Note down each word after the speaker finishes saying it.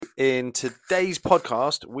In today's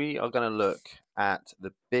podcast, we are going to look at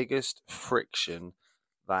the biggest friction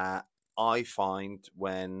that I find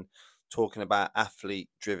when talking about athlete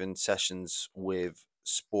driven sessions with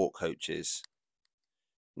sport coaches.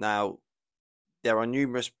 Now, there are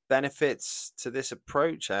numerous benefits to this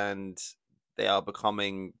approach and they are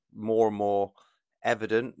becoming more and more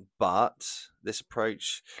evident, but this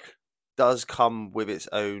approach does come with its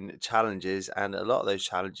own challenges, and a lot of those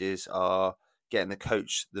challenges are getting the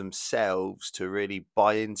coach themselves to really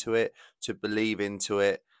buy into it, to believe into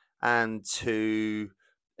it, and to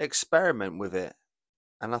experiment with it.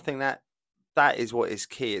 And I think that is what is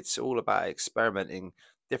key. It's all about experimenting.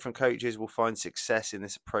 Different coaches will find success in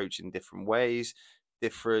this approach in different ways.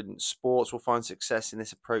 Different sports will find success in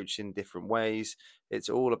this approach in different ways. It's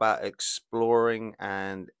all about exploring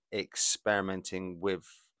and experimenting with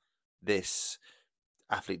this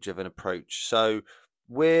athlete driven approach. So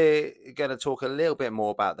we're going to talk a little bit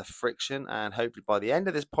more about the friction, and hopefully by the end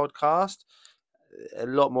of this podcast, a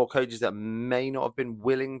lot more coaches that may not have been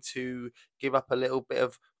willing to give up a little bit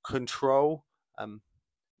of control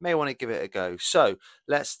may want to give it a go. So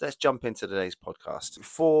let's jump into today's podcast.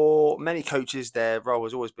 For many coaches, their role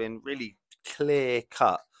has always been really clear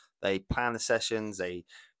cut. They plan the sessions, they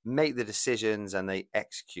make the decisions, and they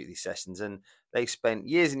execute these sessions. And they've spent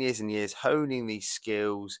years and years and years honing these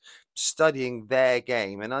skills, studying their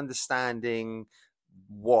game, and understanding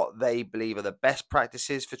what they believe are the best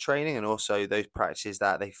practices for training, and also those practices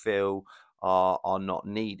that they feel are not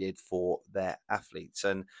needed for their athletes.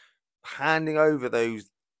 And handing over the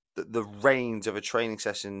reins of a training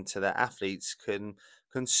session to their athletes can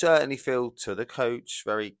certainly feel to the coach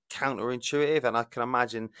very counterintuitive, and I can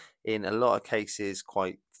imagine in a lot of cases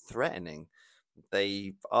quite threatening.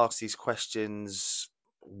 They ask these questions: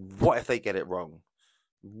 what if they get it wrong?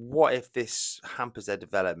 What if this hampers their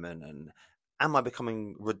development? And am I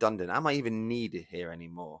becoming redundant? Am I even needed here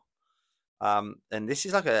anymore? And this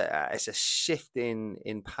is like it's a shift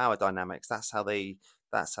in power dynamics. That's how they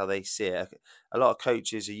see it. A lot of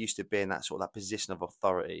coaches are used to being that position of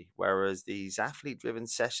authority, whereas these athlete driven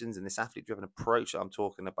sessions and this athlete driven approach that I'm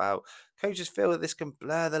talking about, coaches feel that this can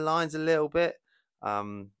blur the lines a little bit,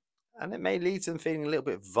 and it may lead to them feeling a little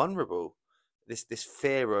bit vulnerable. This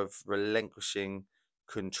fear of relinquishing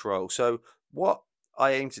control. So what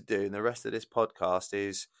I aim to do in the rest of this podcast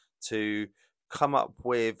is to come up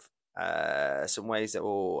with some ways that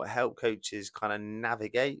will help coaches kind of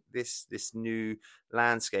navigate this new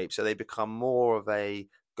landscape, so they become more of a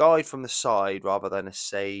guide from the side rather than a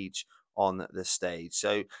sage on the stage.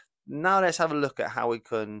 So now let's have a look at how we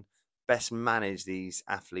can best manage these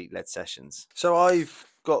athlete-led sessions. So I've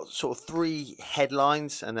got sort of 3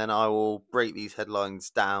 headlines, and then I will break these headlines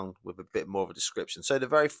down with a bit more of a description. So the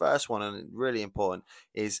very first one, and really important,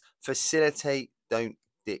 is facilitate, don't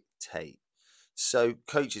dictate. So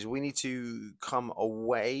coaches, we need to come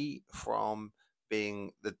away from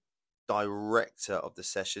being the director of the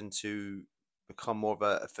session to become more of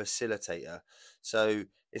a facilitator. So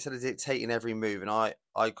instead of dictating every move, and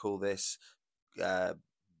I call this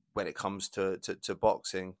when it comes to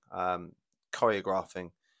boxing,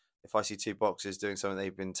 choreographing. If I see 2 boxers doing something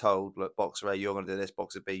they've been told, look, boxer A, you're going to do this,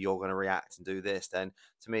 boxer B, you're going to react and do this, then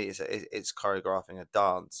to me it's choreographing a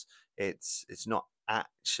dance. It's not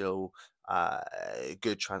actual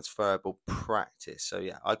good transferable practice. So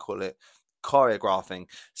yeah, I call it choreographing.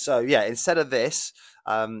 So yeah, instead of this,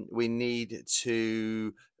 we need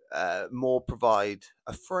to more provide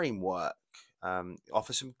a framework,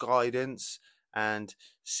 offer some guidance, and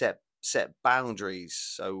set boundaries.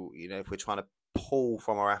 So if we're trying to pull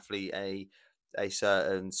from our athlete a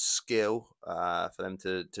certain skill for them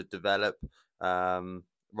to develop,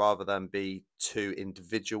 rather than be too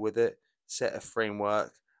individual with it, set a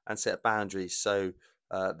framework and set boundaries so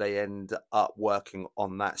they end up working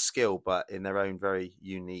on that skill, but in their own very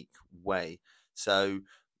unique way. So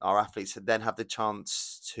our athletes then have the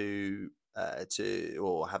chance to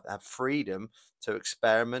or have freedom to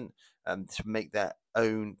experiment, to make their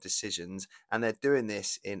own decisions, and they're doing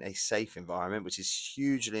this in a safe environment, which is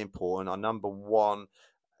hugely important. Our number one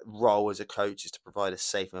role as a coach is to provide a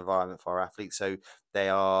safe environment for our athletes, so they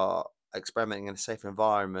are experimenting in a safe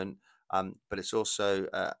environment, but it's also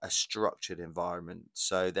a structured environment.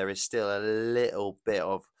 So there is still a little bit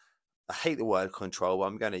of, I hate the word control, but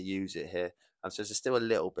I'm going to use it here. So there's still a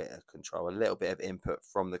little bit of control, a little bit of input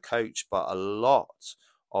from the coach, but a lot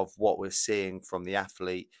of what we're seeing from the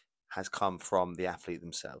athlete has come from the athlete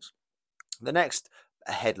themselves. The next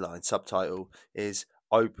headline subtitle is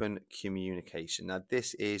open communication. Now,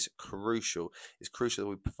 this is crucial. It's crucial that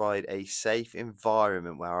we provide a safe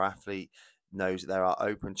environment where our athlete knows that there are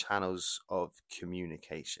open channels of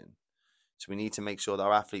communication. So we need to make sure that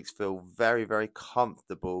our athletes feel very, very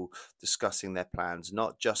comfortable discussing their plans,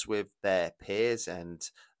 not just with their peers and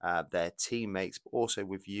their teammates, but also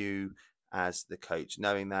with you as the coach,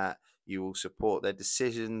 knowing that you will support their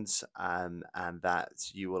decisions and that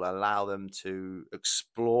you will allow them to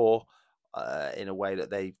explore in a way that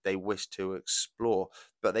they wish to explore,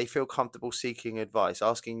 but they feel comfortable seeking advice,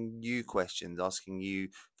 asking you questions, asking you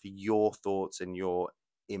for your thoughts and your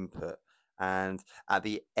input. And at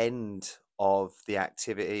the end of the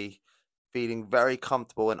activity, feeling very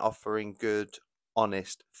comfortable and offering good,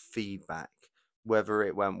 honest feedback, whether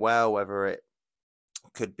it went well, whether it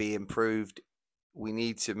could be improved. We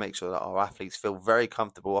need to make sure that our athletes feel very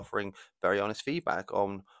comfortable offering very honest feedback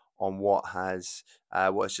on what has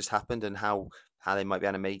just happened and how they might be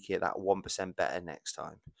able to make it that 1% better next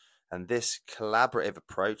time. And this collaborative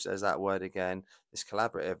approach, there's that word again, this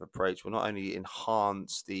collaborative approach will not only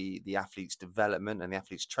enhance the athlete's development and the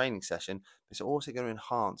athlete's training session, but it's also going to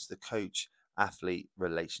enhance the coach athlete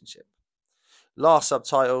relationship. Last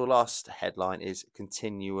subtitle, last headline is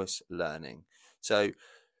continuous learning. So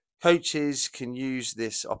coaches can use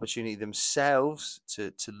this opportunity themselves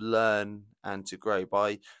to learn and to grow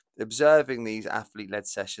by observing these athlete-led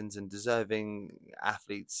sessions and deserving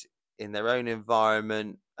athletes in their own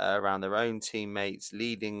environment, around their own teammates,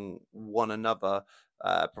 leading one another,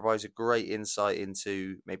 provides a great insight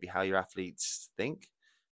into maybe how your athletes think,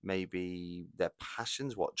 maybe their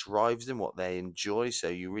passions, what drives them, what they enjoy. So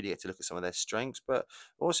you really get to look at some of their strengths, but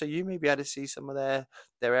also you may be able to see some of their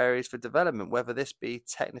areas for development, whether this be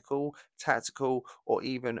technical, tactical, or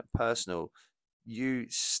even personal. You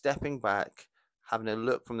stepping back, having a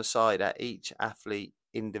look from the side at each athlete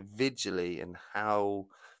individually and how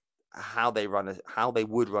they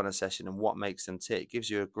would run a session and what makes them tick gives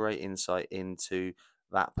you a great insight into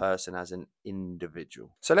that person as an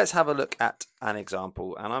individual. So let's have a look at an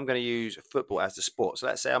example, and I'm going to use football as the sport. So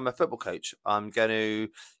let's say I'm a football coach. I'm going to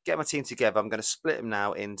get my team together. I'm going to split them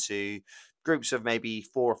now into groups of maybe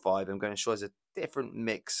 4 or 5. I'm going to show us a different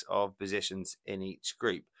mix of positions in each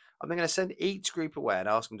group. I'm then going to send each group away and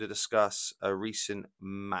ask them to discuss a recent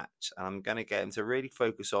match. And I'm going to get them to really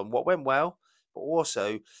focus on what went well, but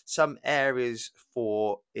also some areas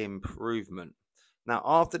for improvement. Now,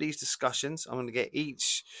 after these discussions, I'm going to get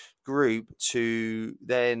each group to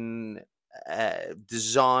then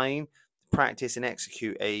design, practice, and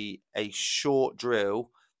execute a short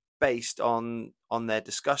drill based on their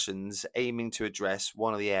discussions, aiming to address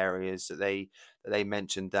one of the areas that they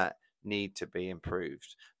mentioned that need to be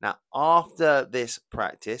improved. Now, after this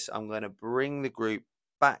practice, I'm going to bring the group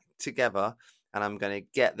back together and I'm going to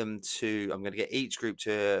get each group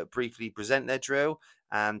to briefly present their drill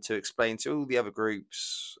and to explain to all the other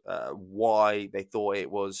groups why they thought it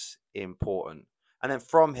was important. And then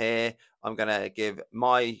from here, I'm going to give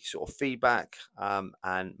my sort of feedback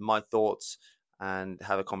and my thoughts and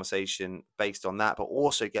have a conversation based on that, but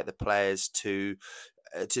also get the players to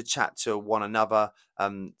chat to one another,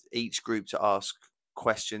 each group to ask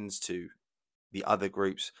questions to the other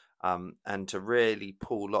groups, and to really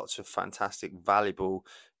pull lots of fantastic, valuable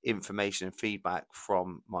information and feedback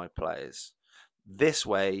from my players. This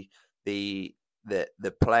way, the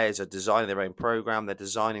players are designing their own program, they're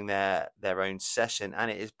designing their own session, and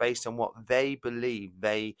it is based on what they believe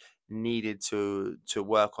they needed to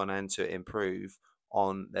work on and to improve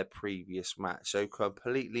on their previous match. So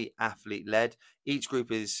completely athlete led. Each group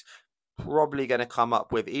is probably going to come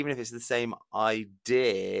up with, even if it's the same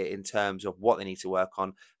idea in terms of what they need to work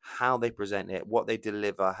on, how they present it, what they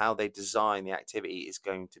deliver, how they design the activity is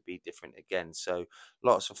going to be different again. So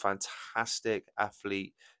lots of fantastic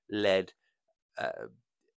athlete led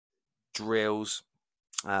drills,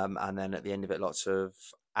 and then at the end of it, lots of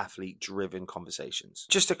athlete driven conversations.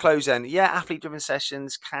 Just to close then, athlete driven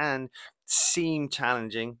sessions can seem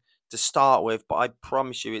challenging to start with, but I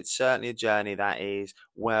promise you it's certainly a journey that is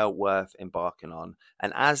well worth embarking on.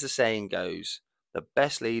 And as the saying goes, the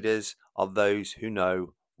best leaders are those who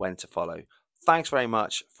know when to follow. Thanks very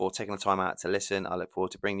much for taking the time out to listen. I look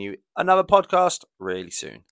forward to bringing you another podcast really soon.